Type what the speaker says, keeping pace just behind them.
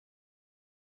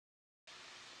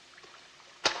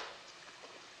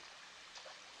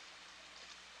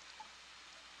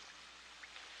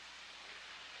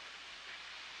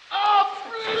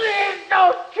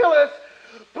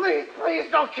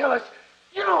don't kill us.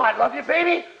 You know I love you,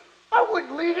 baby. I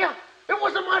wouldn't leave you. It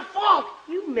wasn't my fault.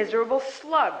 You miserable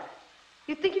slug.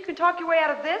 You think you can talk your way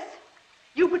out of this?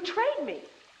 You betrayed me.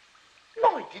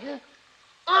 No, I didn't.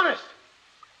 Honest.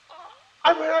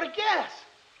 I ran out of gas.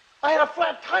 I had a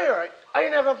flat tire. I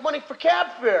didn't have enough money for cab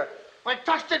fare. My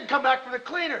tux didn't come back from the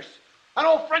cleaners. An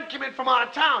old friend came in from out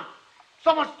of town.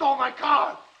 Someone stole my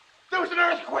car. There was an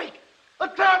earthquake. A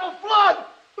terrible flood.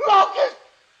 Locust.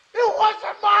 It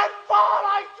wasn't my fault,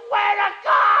 I swear to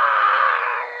God!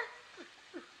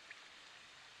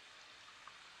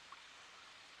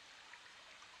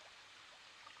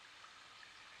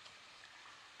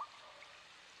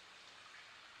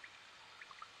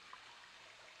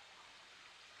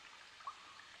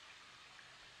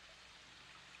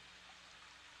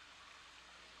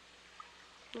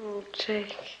 Oh,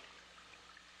 Jake.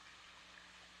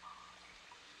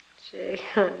 Jake,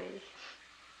 honey.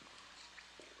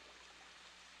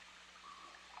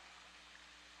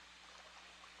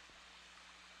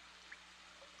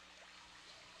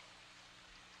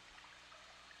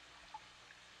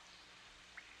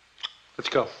 Let's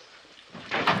go.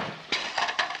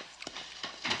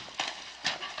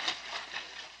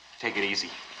 Take it easy.